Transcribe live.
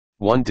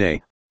One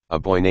day, a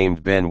boy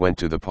named Ben went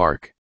to the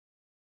park.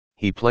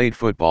 He played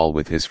football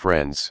with his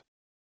friends.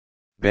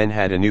 Ben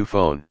had a new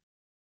phone.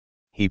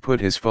 He put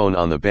his phone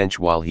on the bench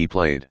while he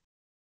played.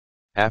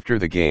 After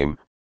the game,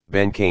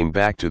 Ben came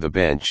back to the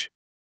bench.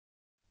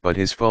 But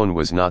his phone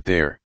was not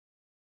there.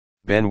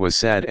 Ben was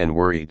sad and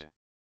worried.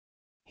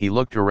 He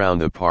looked around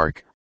the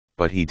park,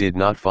 but he did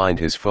not find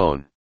his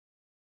phone.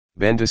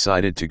 Ben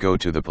decided to go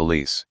to the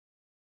police.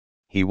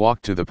 He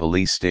walked to the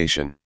police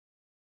station.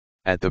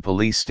 At the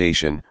police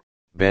station,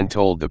 Ben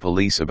told the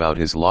police about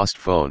his lost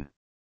phone.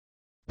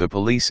 The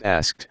police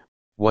asked,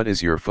 "What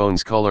is your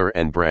phone's color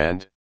and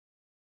brand?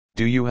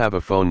 Do you have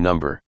a phone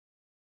number?"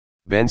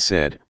 Ben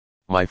said,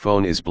 "My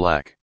phone is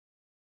black.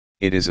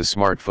 It is a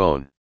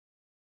smartphone.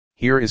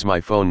 Here is my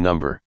phone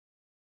number."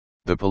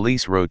 The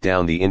police wrote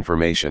down the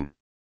information.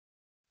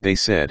 They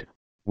said,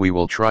 "We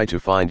will try to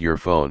find your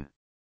phone."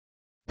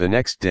 The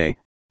next day,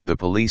 the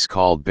police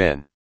called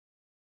Ben.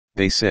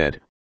 They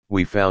said,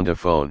 "We found a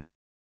phone.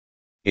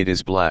 It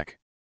is black.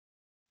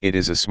 It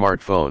is a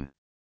smartphone.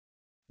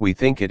 We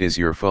think it is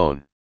your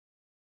phone."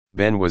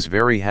 Ben was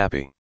very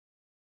happy.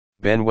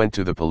 Ben went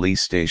to the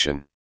police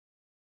station.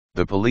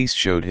 The police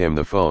showed him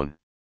the phone.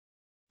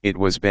 It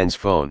was Ben's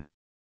phone.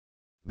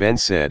 Ben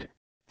said,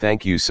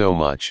 "Thank you so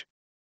much."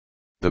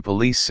 The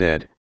police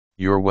said,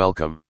 "You're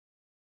welcome.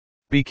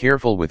 Be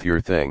careful with your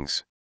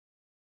things."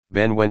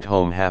 Ben went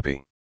home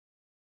happy.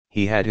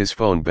 He had his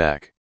phone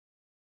back.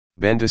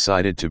 Ben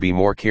decided to be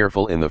more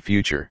careful in the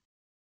future.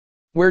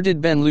 Where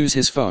did Ben lose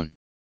his phone?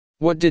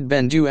 What did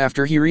Ben do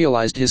after he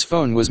realized his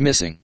phone was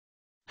missing?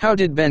 How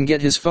did Ben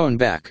get his phone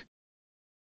back?